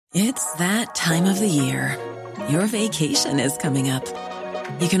It's that time of the year. Your vacation is coming up.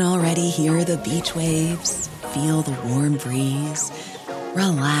 You can already hear the beach waves, feel the warm breeze,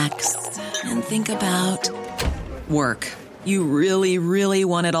 relax, and think about work. You really, really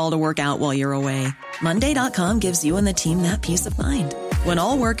want it all to work out while you're away. Monday.com gives you and the team that peace of mind. When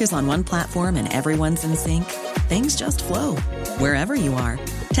all work is on one platform and everyone's in sync, things just flow. Wherever you are,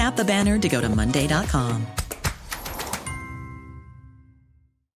 tap the banner to go to Monday.com.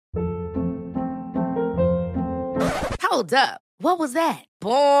 Hold up. What was that?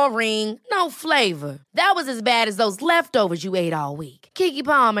 Boring. No flavor. That was as bad as those leftovers you ate all week. Keke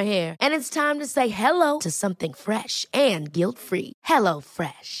Palmer here, and it's time to say hello to something fresh and guilt-free. Hello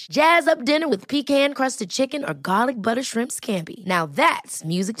Fresh. Jazz up dinner with pecan-crusted chicken or garlic butter shrimp scampi. Now that's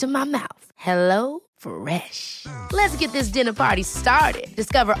music to my mouth. Hello Fresh. Let's get this dinner party started.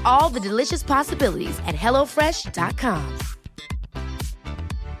 Discover all the delicious possibilities at hellofresh.com.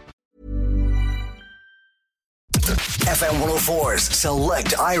 FM 104's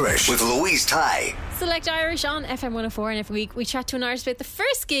Select Irish with Louise Ty. Select Irish on FM 104, and every week we chat to an artist about the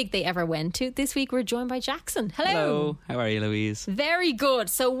first gig they ever went to. This week we're joined by Jaxson. Hello. Hello. How are you, Louise? Very good.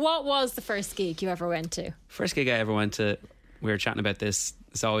 So what was the first gig you ever went to? First gig I ever went to, we were chatting about this.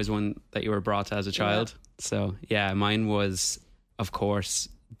 It's always one that you were brought to as a child. Yeah. So yeah, mine was, of course,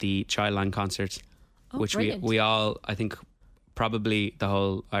 the Childline concert, which we all, I think, probably the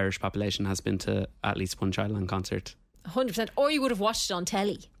whole Irish population has been to at least one Childline concert. 100%. Or you would have watched it on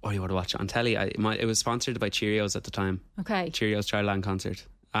telly. It was sponsored by Cheerios at the time. Okay. Cheerios Childline concert.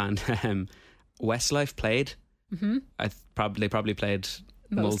 And Westlife played. Mm-hmm. They probably played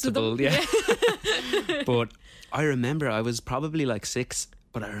multiple. Yeah. But I remember I was probably like 6,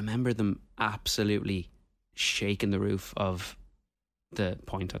 but I remember them absolutely shaking the roof of the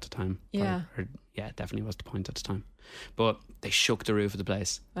Point at the time. Yeah. It definitely was the Point at the time. But they shook the roof of the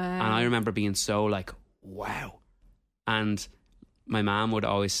place. Wow. And I remember being so like, wow. And my mum would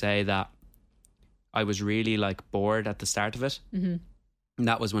always say that I was really like bored at the start of it. Mm-hmm. And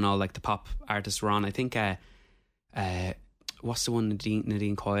that was when all like the pop artists were on. I think what's the one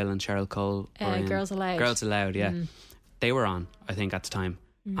Nadine Coyle and Cheryl Cole were in? Girls Aloud. Girls Aloud, yeah. Mm. They were on, I think, at the time.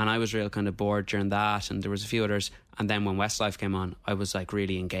 Mm. And I was real kind of bored during that, and there was a few others. And then when Westlife came on, I was like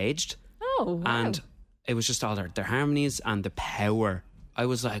really engaged. Oh, wow. And it was just all their harmonies and the power. I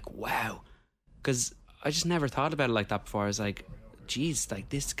was like, wow. Because I just never thought about it like that before. I was like, geez, like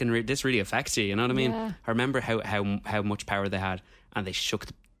this really affects you. You know what I mean? Yeah. I remember how much power they had, and they shook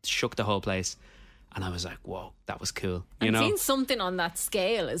the whole place. And I was like, whoa, that was cool. And seeing something on that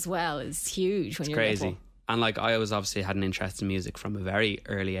scale as well is huge when you're crazy. Little. And like I was obviously had an interest in music from a very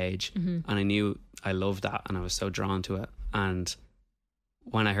early age, mm-hmm. and I knew I loved that, and I was so drawn to it. And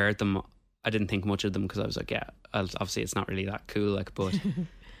when I heard them, I didn't think much of them because I was like, yeah, obviously it's not really that cool, like, but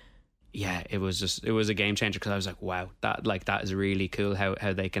yeah, it was a game changer because I was like, wow, that is really cool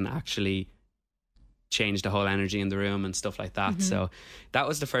how they can actually change the whole energy in the room and stuff like that. Mm-hmm. So that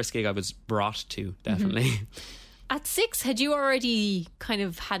was the first gig I was brought to, definitely. Mm-hmm. At 6, had you already kind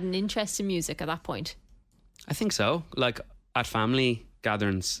of had an interest in music at that point? I think so. Like at family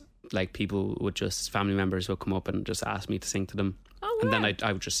gatherings, like family members would come up and just ask me to sing to them. Oh, wow. And then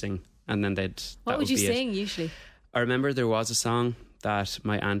I would just sing, and then what would you sing usually? I remember there was a song that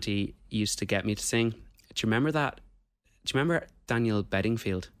my auntie used to get me to sing. Do you remember that? Do you remember Daniel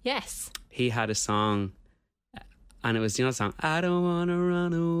Bedingfield? Yes. He had a song, and it was, the song, I don't want to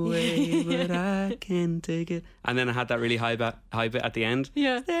run away, but I can take it. And then I had that really high bit at the end.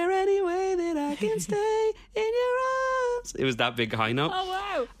 Yeah. Is there any way that I can stay in your arms? It was that big high note. Oh,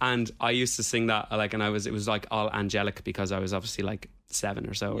 wow. And I used to sing that, like, and it was like all angelic because I was obviously like 7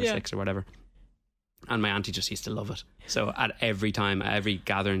 or so, or 6 or whatever. And my auntie just used to love it. So at every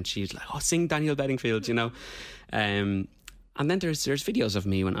gathering, she's like, oh, sing Daniel Bedingfield, And then there's videos of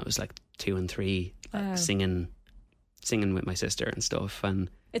me when I was like 2 and 3, like singing with my sister and stuff.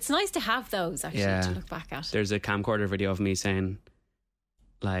 And it's nice to have those actually to look back at. There's a camcorder video of me saying,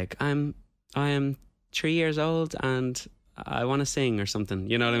 like, I am 3 years old and I want to sing or something.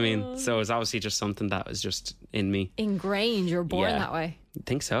 You know what I mean? So it's obviously just something that was just in me. Ingrained. You're born that way. I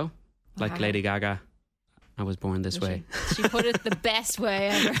think so. Like Lady Gaga. I was born this way. She put it the best way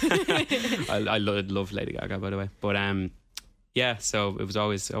ever. I love Lady Gaga, by the way. But yeah, so it's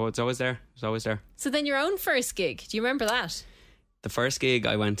always there. It was always there. So then your own first gig, do you remember that? The first gig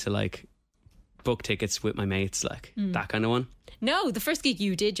I went to, like, book tickets with my mates, like that kind of one. No, the first gig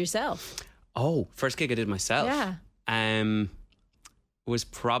you did yourself. Oh, first gig I did myself. Yeah. Was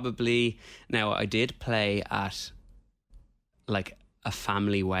probably, now I did play at like a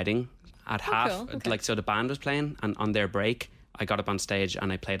family wedding at half. Cool. Okay. Like, so the band was playing, and on their break I got up on stage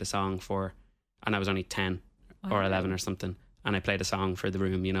and I played a song and I was only 10 or 11 or something, and I played a song for the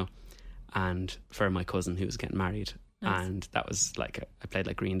room, you know, and for my cousin who was getting married. Nice. And that was like, I played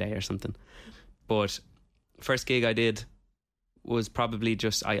like Green Day or something. But first gig I did was probably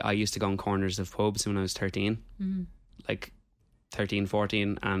just, I used to go in corners of pubs when I was 13, like 13,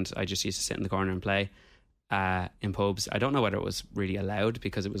 14, and I just used to sit in the corner and play in pubs. I don't know whether it was really allowed,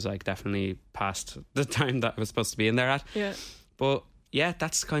 because it was like definitely past the time that I was supposed to be in there at. Yeah. But yeah,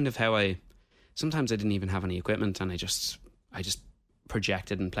 that's kind of how sometimes I didn't even have any equipment, and I just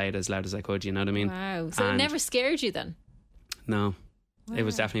projected and played as loud as I could, you know what I mean? Wow. So it never scared you then? No. Wow. It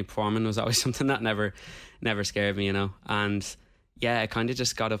was definitely, performing was always something that never scared me, you know. And yeah, it kind of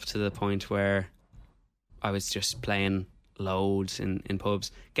just got up to the point where I was just playing loads in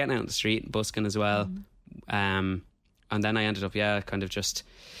pubs, getting out in the street, busking as well. And then I ended up, kind of just,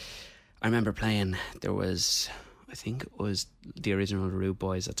 I remember playing, there was, I think it was the original Rude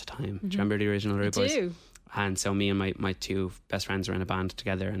Boys at the time. Do you remember the original Rude Boys? I do. And so me and my two best friends were in a band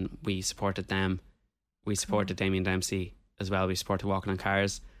together, and we supported them. We supported Damien Dempsey as well. We supported Walking on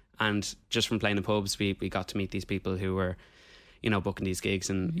Cars. And just from playing in pubs, we got to meet these people who were, you know, booking these gigs.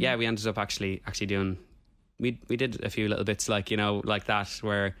 And we ended up actually doing, we did a few little bits like, you know, like that,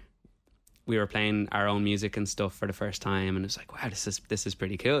 where we were playing our own music and stuff for the first time, and it was like, wow, this is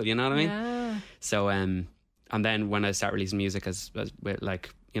pretty cool, you know what I mean? Yeah. So and then when I started releasing music as with, like,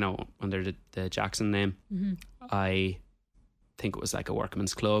 you know, under the Jaxson name, I think it was like a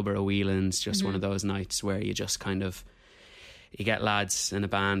workman's club or a Whelan's, just one of those nights where you just kind of, you get lads in a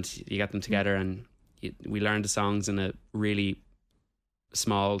band, you get them together, and we learned the songs in a really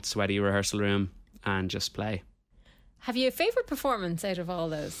small, sweaty rehearsal room and just play. Have you a favourite performance out of all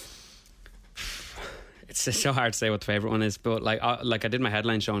those? It's just so hard to say what the favourite one is, but like I did my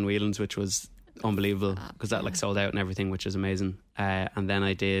headline show in Whelan's, which was unbelievable, because that like sold out and everything, which is amazing. And then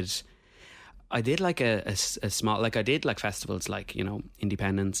I did like a small, like I did like festivals like, you know,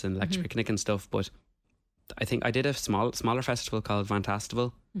 Independence and Electric Picnic and stuff, but I think I did a smaller festival called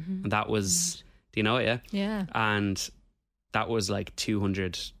Fantastival, and that was, do you know it? Yeah. And that was like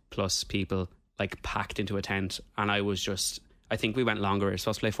 200 plus people, like packed into a tent, and I think we went longer. We were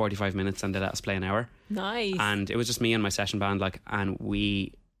supposed to play 45 minutes and they let us play an hour. Nice. And it was just me and my session band, like, and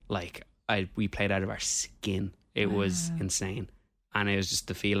we played out of our skin. It was insane. And it was just,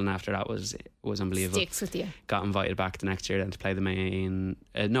 the feeling after that was unbelievable. Sticks with you. Got invited back the next year then to play the main,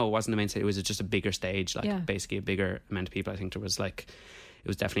 no, it wasn't the main stage, it was just a bigger stage, like basically a bigger amount of people. I think there was like, it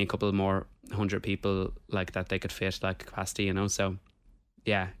was definitely a couple more 100 people like that they could fit, like capacity, you know. So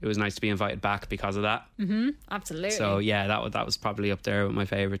yeah, it was nice to be invited back because of that. Absolutely. So yeah, that was probably up there with my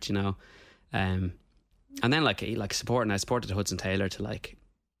favourites, you know. And then like supporting, I supported Hudson Taylor to like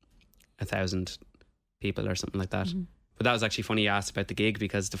 1,000 people or something like that. But that was actually funny you asked about the gig,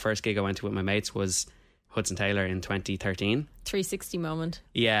 because the first gig I went to with my mates was Hudson Taylor in 2013. 360 moment.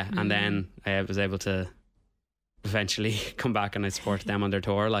 Yeah, and then I was able to eventually come back and I supported them on their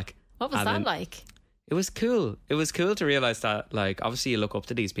tour. Like, what was that like? It was cool. It was cool to realise that, like, obviously you look up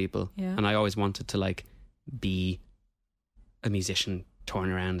to these people, and I always wanted to like be a musician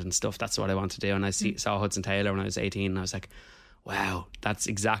touring around and stuff. That's what I wanted to do. And I saw Hudson Taylor when I was 18 and I was like, wow, that's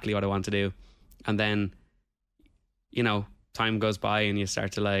exactly what I want to do. And then, you know, time goes by and you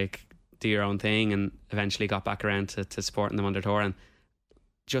start to like do your own thing, and eventually got back around to supporting them on their tour, and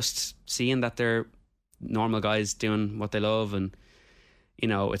just seeing that they're normal guys doing what they love. And you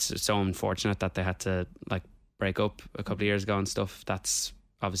know, it's so unfortunate that they had to like break up a couple of years ago and stuff. That's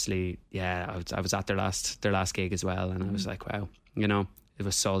obviously, I was at their last gig as well, and I was like, wow, you know, it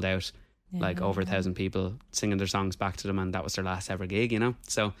was sold out, like over 1,000 people singing their songs back to them, and that was their last ever gig, you know.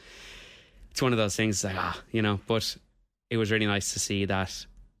 So it's one of those things like, you know, but it was really nice to see that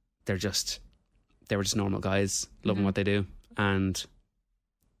they were just normal guys loving what they do, and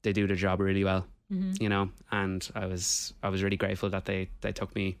they do their job really well. You know, and I was really grateful that they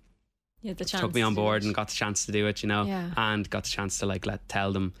took me on board and got the chance to do it, you know, and got the chance to like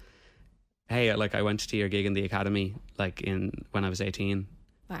tell them, hey, like I went to your gig in the Academy like when I was 18.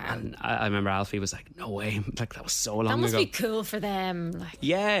 Wow. And I remember Alfie was like, no way, like that was so long ago. That must be cool for them. Like,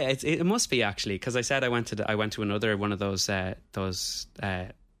 yeah, it must be actually, because I said I went to another one of those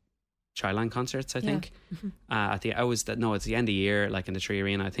Shyline concerts, I think. At the it's the end of the year, like in the Tree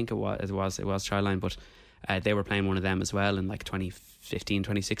Arena. I think it was Shyline, but they were playing one of them as well in like 2015,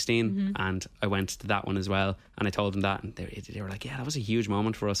 2016, and I went to that one as well. And I told them that, and they were like, "Yeah, that was a huge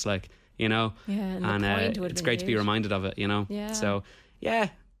moment for us, like, you know." Yeah, and it's great to be reminded of it, you know. Yeah. So yeah,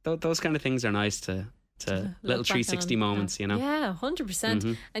 those kind of things are nice to little 360 moments, you know. Yeah,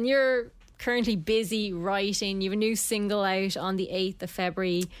 100%. And you're currently busy writing. You have a new single out on the 8th of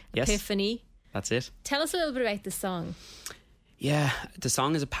February, Yes. Epiphany. That's it. Tell us a little bit about the song. Yeah, the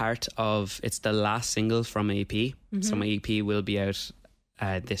song is a part of, it's the last single from my EP. So my EP will be out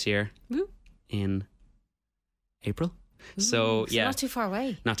this year Woo. in April. So yeah, not too far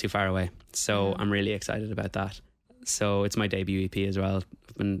away. not too far away. So I'm really excited about that. So it's my debut EP as well.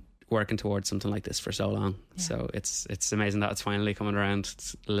 I've been working towards something like this for so long. So it's amazing that it's finally coming around.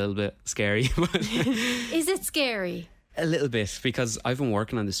 It's a little bit scary, but Is it scary? a little bit, because I've been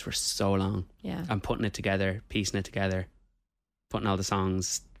working on this for so long. Yeah. I'm putting it together, piecing it together, putting all the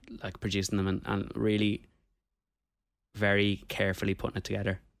songs, like producing them, and really very carefully putting it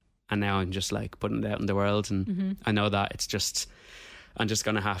together. And now I'm just like putting it out in the world, and I know that it's just, I'm just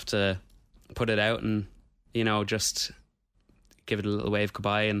going to have to put it out and, you know, just give it a little wave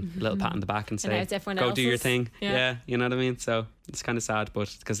goodbye and a little pat on the back and now say, it's everyone go do your else's. thing. Yeah. Yeah, you know what I mean? So it's kind of sad,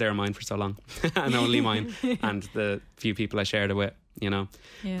 but because they were mine for so long and only mine and the few people I shared it with, you know.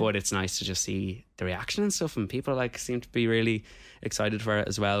 Yeah. But it's nice to just see the reaction and stuff, and people like seem to be really excited for it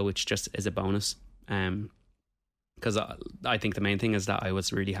as well, which just is a bonus. Because I think the main thing is that I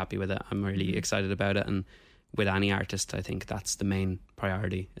was really happy with it. I'm really excited about it, and with any artist, I think that's the main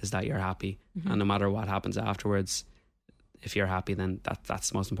priority, is that you're happy, and no matter what happens afterwards, if you're happy, then that's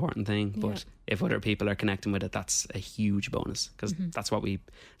the most important thing. But if other people are connecting with it, that's a huge bonus, because that's what we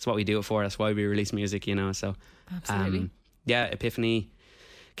do it for. That's why we release music, you know. So Absolutely. yeah, Epiphany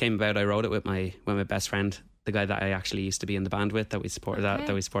came about. I wrote it with my best friend, the guy that I actually used to be in the band with, that we supported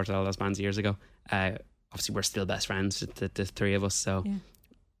that we supported all those bands years ago. Obviously we're still best friends, the three of us. So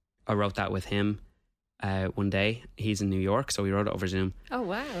I wrote that with him one day. He's in New York, so we wrote it over Zoom. Oh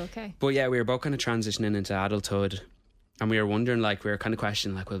wow, okay. But yeah, we were both kind of transitioning into adulthood, and we were wondering, like, we were kind of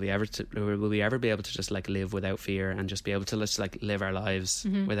questioning, like, will we ever be able to just like live without fear and just be able to just like live our lives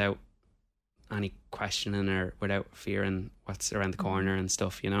without any questioning or without fearing what's around the corner and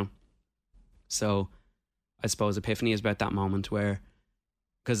stuff, you know? So I suppose Epiphany is about that moment where,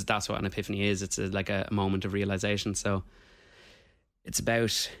 because that's what an epiphany is, it's like a moment of realization. So it's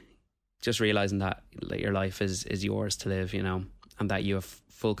about just realizing that like your life is yours to live, you know, and that you have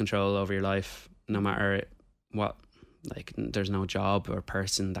full control over your life, no matter what. Like, there's no job or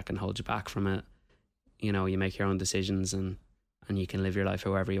person that can hold you back from it. You know, you make your own decisions, and you can live your life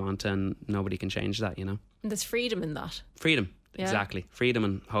however you want, and nobody can change that, you know. And there's freedom in that. Freedom, Yeah. exactly. Freedom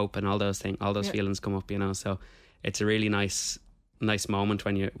and hope and all those things, all those feelings come up, you know. So it's a really nice moment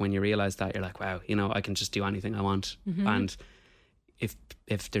when you realize that. You're like, wow, you know, I can just do anything I want, and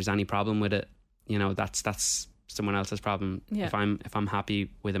if there's any problem with it, you know, that's someone else's problem. Yeah. If I'm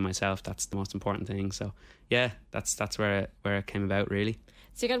happy within myself, that's the most important thing. So yeah, that's where it came about, really.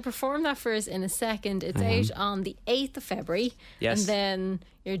 So you're going to perform that for us in a second. It's out on the 8th of February. Yes. And then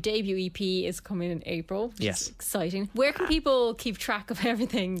your debut EP is coming in April, which Yes. is exciting. Where can people keep track of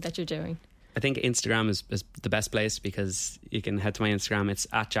everything that you're doing? I think Instagram is the best place, because you can head to my Instagram. It's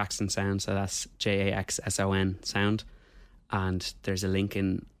at Jaxson Sound, so that's JAXSON Sound, and there's a link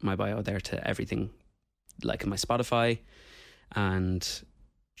in my bio there to everything, like in my Spotify and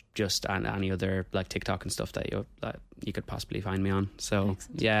just any other like TikTok and stuff that you could possibly find me on. So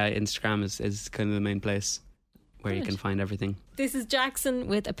Excellent. yeah, Instagram is kind of the main place where you can find everything. This is Jaxson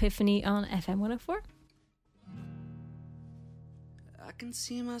with Epiphany on FM 104. I can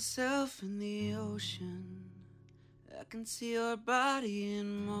see myself in the ocean. I can see your body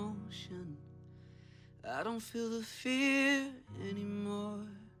in motion. I don't feel the fear anymore.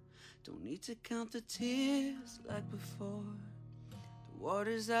 Don't need to count the tears like before. The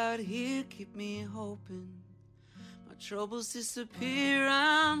waters out here keep me hoping. My troubles disappear,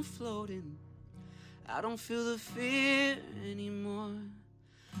 I'm floating. I don't feel the fear anymore.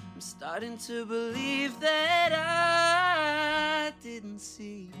 I'm starting to believe that I didn't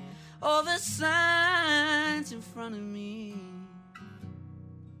see all the signs in front of me.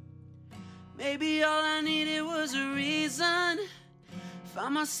 Maybe all I needed was a reason.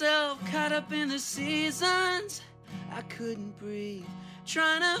 Found myself caught up in the seasons. I couldn't breathe,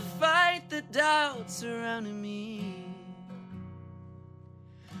 trying to fight the doubts surrounding me.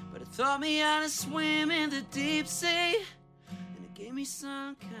 But it taught me how to swim in the deep sea, and it gave me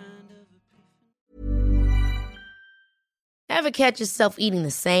some kind of epiphany. Ever catch yourself eating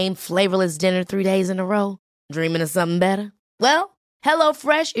the same flavorless dinner 3 days in a row? Dreaming of something better? Well,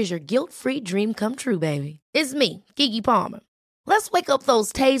 HelloFresh is your guilt-free dream come true, baby. It's me, Keke Palmer. Let's wake up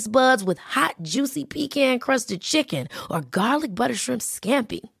those taste buds with hot, juicy pecan-crusted chicken or garlic butter shrimp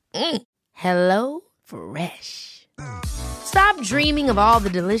scampi. Hello Fresh. Stop dreaming of all the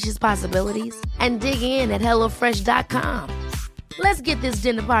delicious possibilities and dig in at HelloFresh.com. Let's get this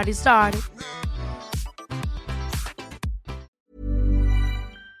dinner party started.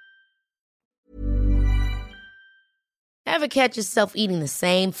 Ever catch yourself eating the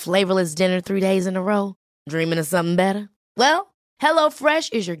same flavorless dinner 3 days in a row? Dreaming of something better? Well,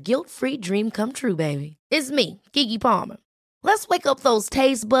 HelloFresh is your guilt-free dream come true, baby. It's me, Keke Palmer. Let's wake up those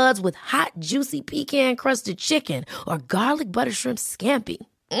taste buds with hot, juicy pecan-crusted chicken or garlic butter shrimp scampi.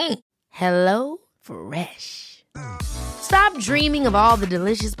 Hello Fresh. Stop dreaming of all the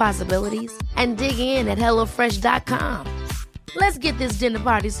delicious possibilities and dig in at HelloFresh.com. Let's get this dinner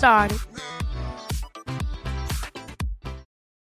party started.